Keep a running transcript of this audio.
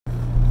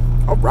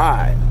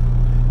Alright.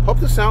 Hope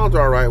the sound's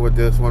alright with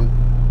this one.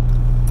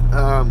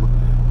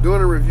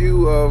 Doing a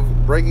review of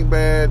Breaking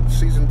Bad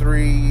Season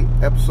 3,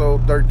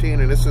 Episode 13,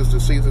 and this is the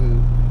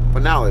season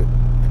finale.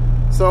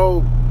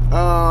 So,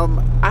 I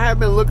have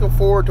been looking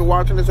forward to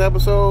watching this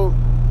episode.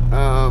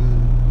 The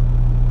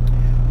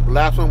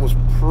last one was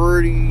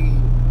pretty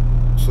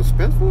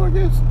suspenseful, I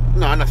guess.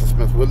 No, not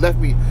suspenseful. It left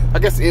me, I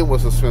guess the end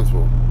was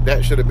suspenseful.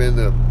 That should have been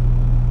the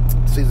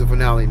season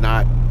finale,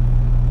 not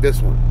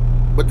this one.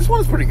 But this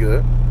one's pretty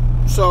good.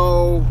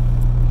 So,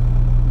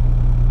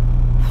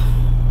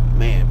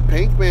 man,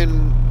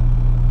 Pinkman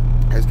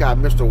has got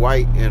Mr.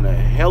 White in a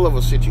hell of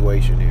a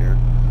situation here.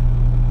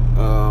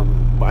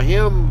 By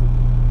him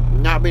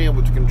not being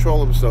able to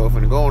control himself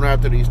and going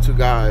after these two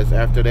guys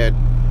after that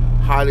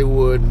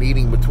Hollywood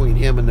meeting between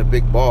him and the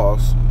big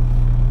boss.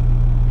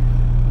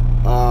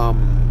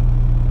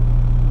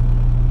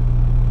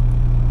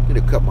 Need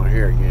to cut my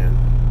hair again.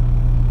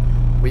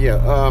 But yeah,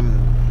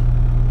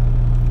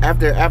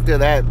 after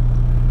that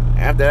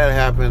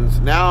happens,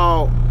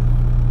 now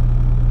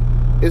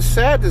it's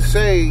sad to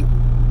say,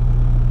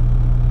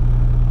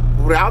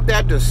 without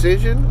that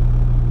decision,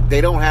 they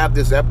don't have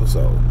this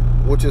episode,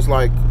 which is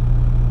like,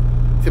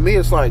 to me,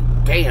 it's like,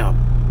 damn.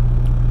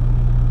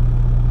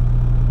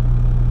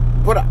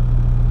 But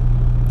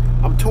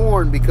I'm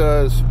torn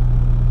because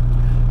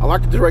I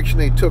like the direction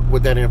they took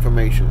with that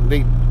information.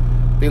 They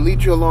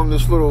lead you along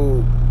this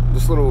little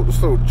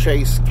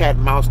chase, cat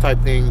and mouse type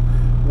thing,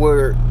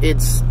 where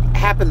it's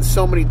happened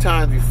so many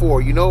times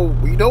before. You know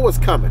what's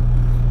coming.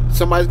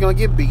 Somebody's gonna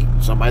get beat.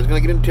 Somebody's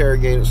gonna get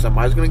interrogated.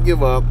 Somebody's gonna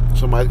give up.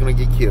 Somebody's gonna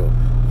get killed.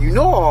 You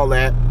know all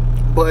that,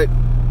 but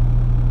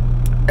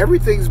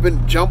everything's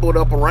been jumbled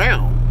up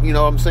around. You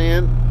know what I'm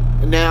saying?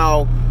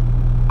 Now,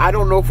 I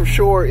don't know for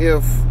sure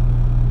if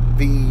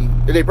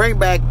they bring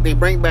back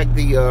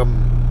the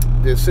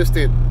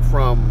assistant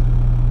from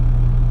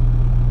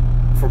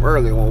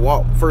earlier when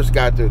Walt first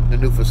got the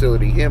new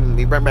facility.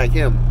 They bring back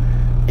him,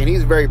 and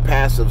he's very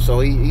passive, so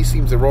he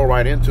seems to roll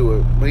right into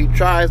it. But he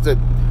tries to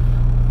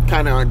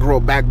kind of grow a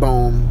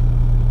backbone.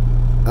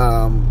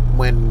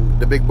 When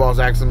the big boss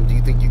asks him, "Do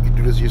you think you could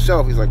do this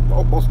yourself?" He's like,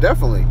 "Oh, most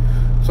definitely."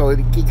 So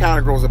he kind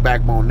of grows a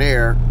backbone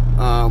there.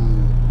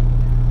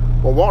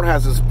 Well, Walt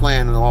has this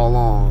plan all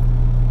along.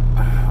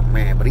 Oh,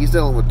 man, but he's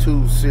dealing with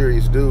two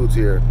serious dudes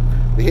here: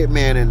 the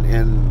hitman and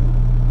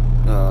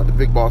the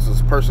big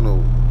boss's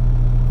personal,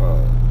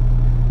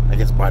 I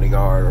guess,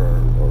 bodyguard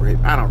or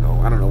I don't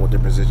know what their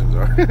positions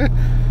are.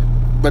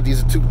 But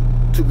these are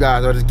two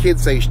guys, or the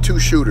kids say two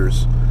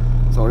shooters.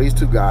 So these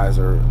two guys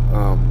are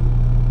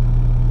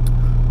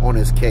on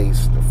his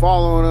case. They're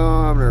following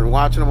him. They're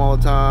watching him all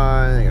the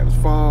time. They got his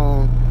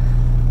phone.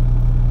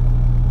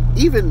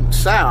 Even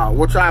Sal,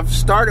 which I've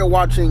started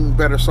watching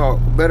Better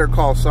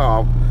Call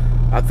Saul.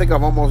 I think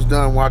I've almost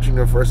done watching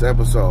the first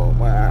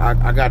episode.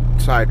 I got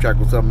sidetracked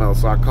with something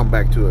else, so I'll come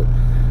back to it.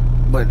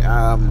 But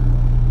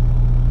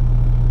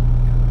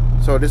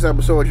so this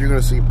episode, you're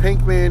going to see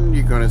Pinkman.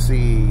 You're going to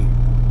see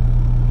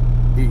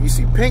you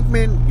see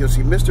Pinkman. You'll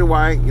see Mr.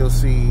 White. You'll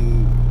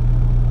see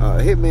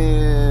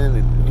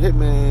Hitman,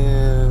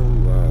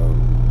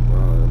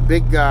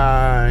 big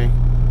guy.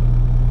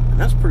 And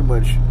that's pretty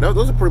much,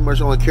 those are pretty much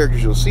the only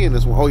characters you'll see in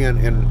this one. Oh yeah,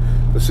 and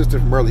the sister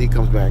from earlier, he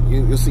comes back.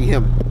 You'll see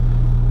him.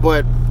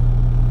 But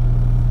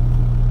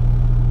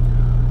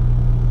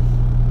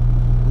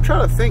I'm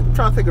trying to think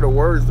of the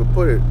words to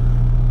put it.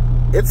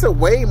 It's a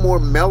way more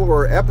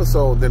mellower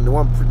episode than the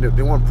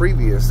one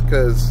previous,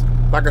 because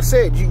like I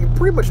said, you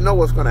pretty much know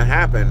what's going to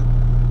happen.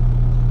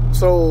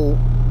 So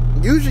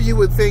usually you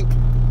would think,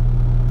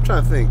 I'm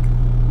trying to think,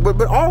 but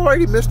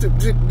already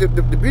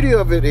the beauty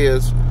of it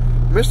is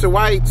Mr.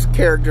 White's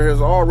character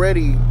has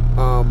already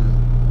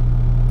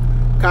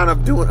kind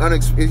of doing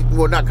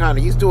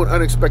he's doing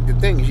unexpected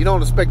things. You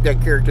don't expect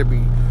that character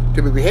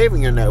to be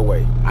behaving in that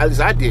way. At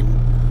least I didn't.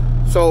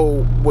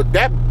 So with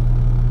that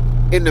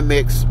in the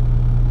mix,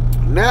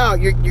 now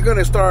you're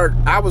gonna start.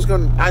 I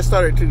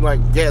started to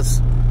like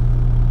guess.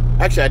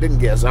 Actually, I didn't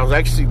guess. I was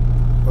actually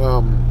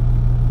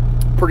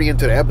pretty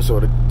into the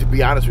episode, to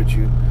be honest with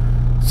you.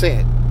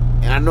 Saying,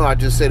 and I know I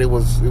just said it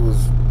was.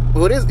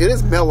 Well, it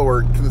is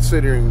mellower,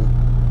 considering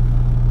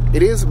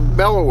it is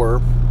mellower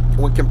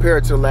when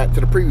compared to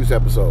the previous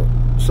episode.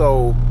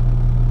 So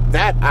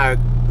that I'm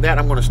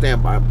going to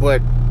stand by,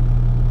 but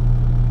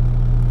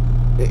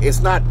it's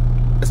not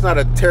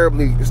a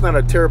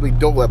terribly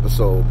dull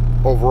episode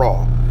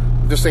overall.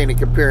 I'm just saying in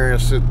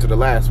comparison to the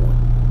last one.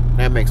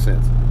 That makes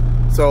sense.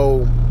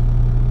 So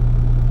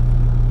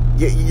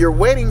you're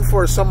waiting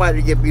for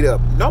somebody to get beat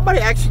up. Nobody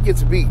actually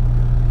gets beat,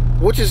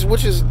 which is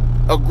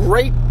a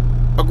great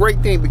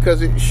thing,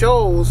 because it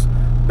shows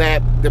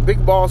that the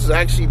big boss has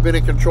actually been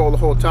in control the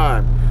whole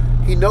time.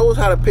 He knows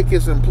how to pick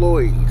his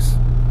employees,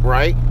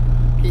 right?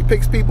 He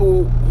picks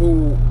people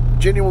who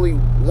genuinely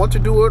want to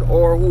do it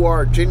or who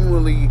are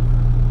genuinely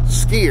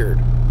scared,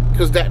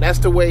 because that's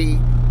the way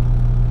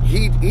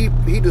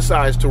he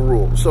decides to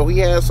rule. So he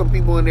has some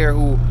people in there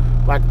who,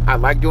 like, I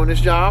like doing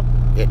this job,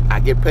 I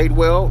get paid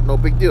well, no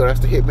big deal. That's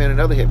the hitman and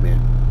other hitman.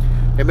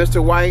 And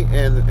Mr. White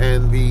and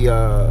the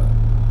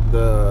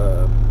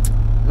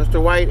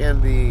Mr. White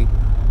and the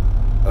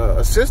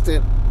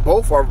assistant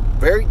both are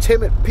very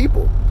timid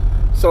people.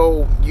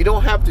 So you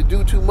don't have to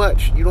do too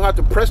much. You don't have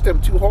to press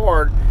them too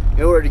hard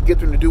in order to get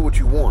them to do what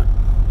you want.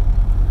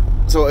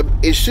 So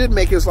it should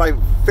make his life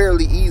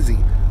fairly easy.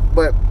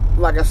 But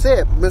like I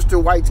said,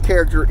 Mr. White's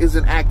character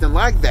isn't acting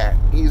like that.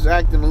 He's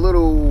acting a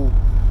little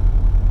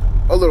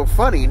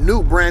funny,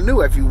 brand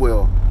new, if you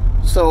will.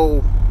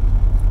 So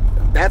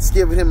that's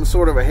giving him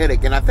sort of a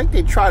headache. And I think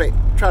they try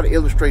to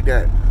illustrate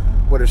that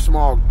with a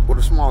small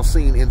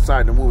scene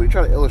inside the movie. They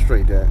try to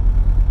illustrate that.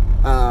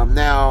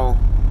 Now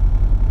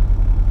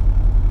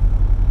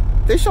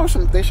they show us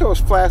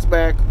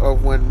flashback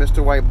of when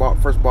Mr. White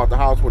first bought the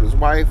house with his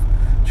wife.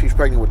 She's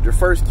pregnant with their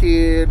first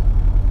kid.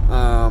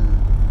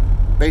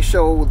 They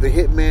show the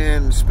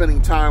hitman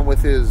spending time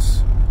with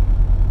his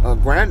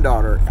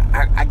granddaughter.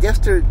 I guess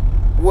I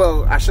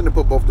shouldn't have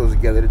put both those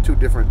together. They're two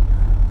different.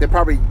 They're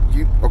probably,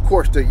 of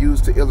course, they're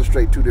used to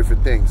illustrate two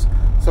different things.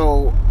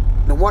 So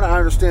the one I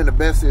understand the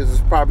best is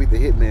probably the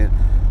hitman.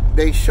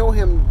 They show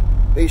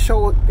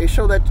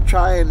that to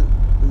try and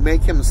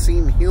make him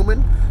seem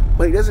human,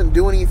 but he doesn't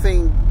do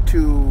anything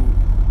to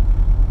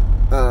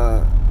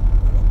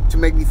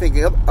make me think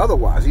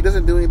otherwise. He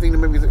doesn't do anything to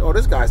make me think, oh,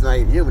 this guy's not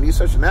even human. He's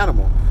such an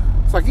animal.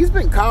 It's like he's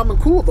been calm and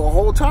cool the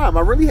whole time.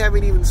 I really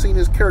haven't even seen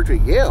his character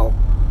yell.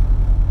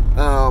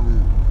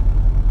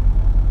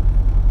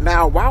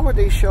 Now, why would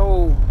they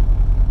show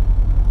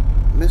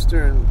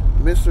Mr. and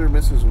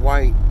Mrs.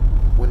 White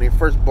when they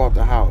first bought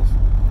the house?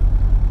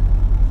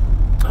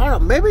 I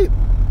don't know.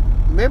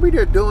 Maybe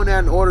they're doing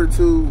that in order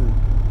to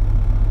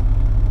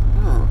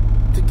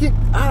get.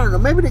 I don't know.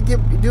 Maybe they're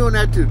doing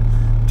that to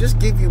just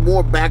give you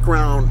more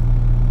background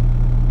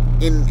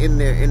in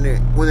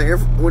when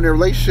their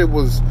relationship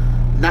was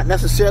not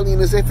necessarily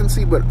in its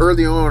infancy, but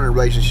early on in the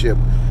relationship.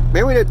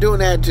 Maybe they're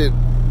doing that to.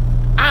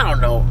 I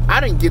don't know. I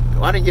didn't get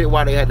it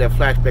why they had that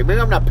flashback. Maybe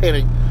I'm not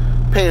paying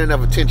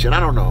enough attention. I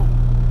don't know.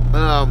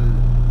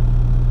 I'm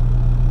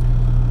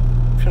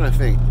trying to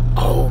think.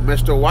 Oh,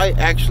 Mr. White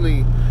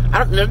actually.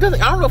 I don't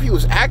know if he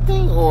was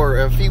acting or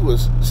if he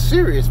was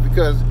serious,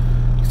 because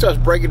he starts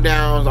breaking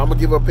down. I'm gonna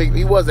give up Pinkman.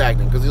 He was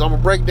acting because I'm gonna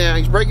break down.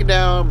 He's breaking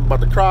down. I'm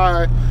about to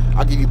cry.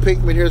 I'll give you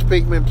Pinkman. Here's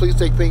Pinkman. Please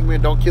take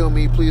Pinkman. Don't kill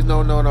me. Please,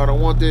 no, I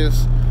don't want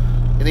this.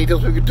 And then he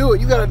tells me, do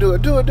it. You gotta do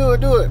it. Do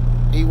it.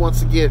 He wants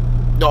to get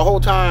the whole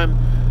time.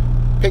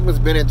 Pinkman's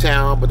been in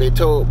town, but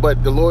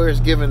the lawyer's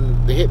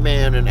given the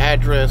hitman an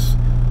address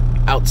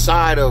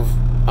outside of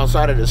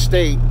the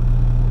state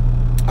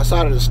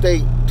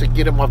to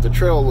get him off the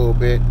trail a little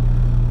bit.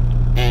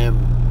 And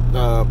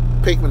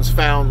Pinkman's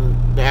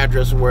found the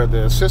address where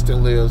the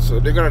assistant lives, so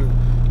he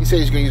said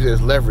he's gonna use it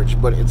as leverage,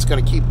 but it's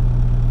gonna keep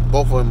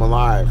both of them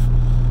alive.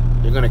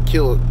 They're gonna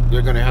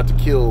have to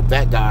kill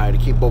that guy to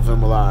keep both of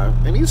them alive.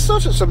 And he's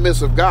such a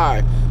submissive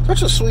guy,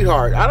 such a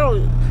sweetheart. I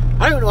don't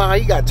know how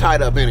he got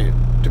tied up in it,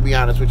 to be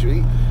honest with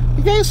you.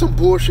 He gave some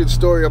bullshit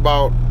story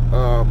about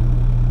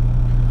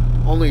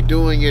only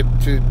doing it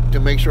to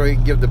make sure he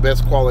can give the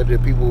best quality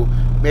to people.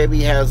 Maybe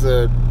he has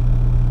a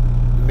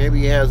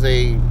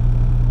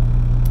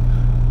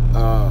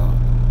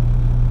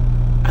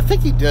I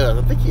think he does.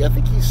 I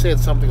think he said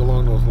something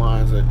along those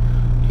lines, that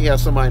he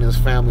has somebody in his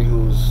family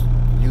who's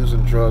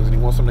using drugs and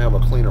he wants them to have a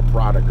cleaner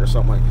product or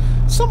something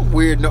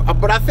weird. No,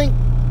 but I think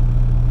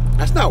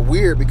that's not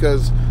weird,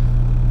 because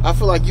I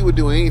feel like you would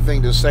do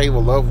anything to save a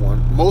loved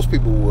one. Most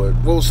people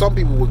would. Well, some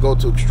people would go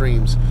to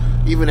extremes.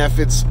 Even if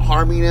it's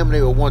harming them,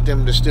 they would want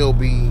them to still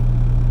be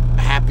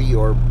happy,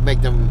 or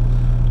make them.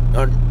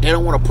 They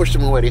don't want to push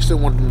them away. They still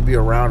want them to be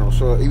around them.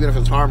 So even if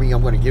it's harming you,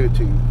 I'm going to give it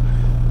to you.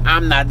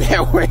 I'm not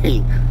that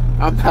way.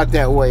 I'm not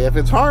that way. If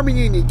it's harming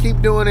you and you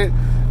keep doing it,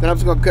 then I'm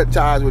just going to cut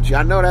ties with you.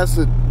 I know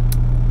that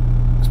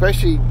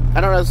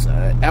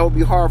would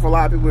be hard for a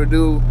lot of people to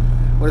do.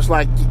 But it's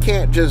like, you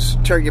can't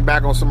just turn your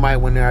back on somebody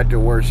when they're at their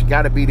worst. You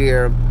got to be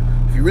there.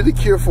 If you really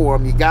care for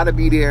them, you got to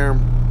be there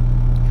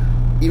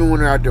even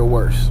when they're at their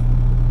worst.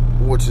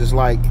 Which is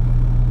like,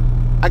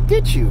 I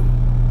get you.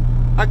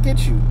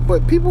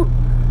 But people,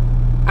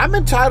 I'm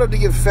entitled to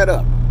get fed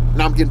up.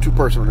 Now I'm getting too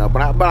personal now,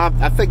 but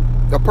I think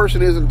a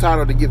person is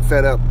entitled to get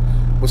fed up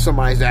with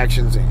somebody's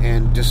actions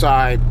and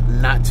decide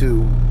not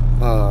to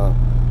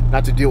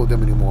deal with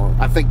them anymore.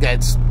 I think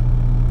that's,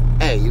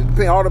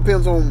 it all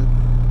depends on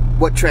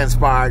what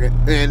transpired,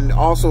 and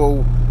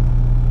also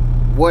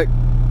what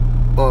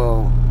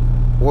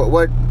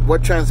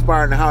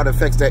transpired and how it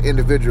affects that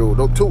individual.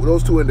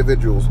 Those two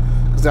individuals,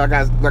 because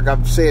like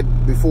I've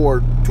said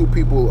before,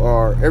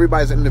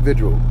 everybody's an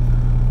individual.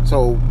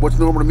 So what's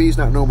normal to me is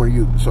not normal to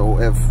you. So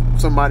if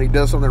somebody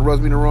does something that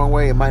rubs me the wrong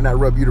way, it might not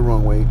rub you the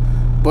wrong way,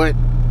 but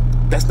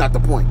that's not the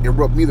point. It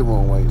rubbed me the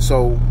wrong way,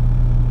 so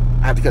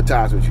I have to cut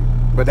ties with you.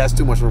 But that's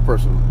too much of a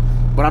personal.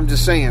 But I'm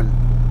just saying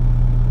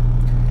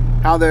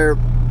how they're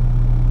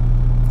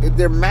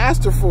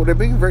masterful. They're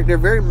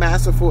very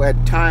masterful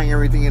at tying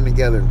everything in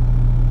together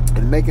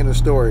and making a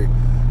story.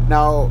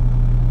 Now,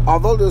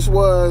 although this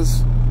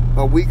was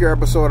a weaker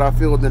episode, I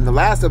feel, than the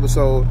last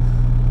episode,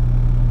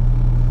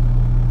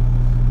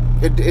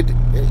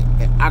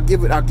 I'll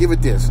give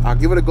it this. I'll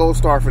give it a gold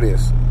star for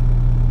this.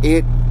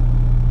 It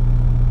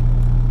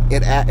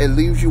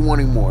leaves you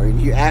wanting more.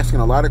 You're asking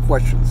a lot of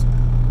questions.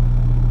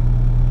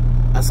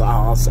 That's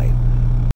all I'll say.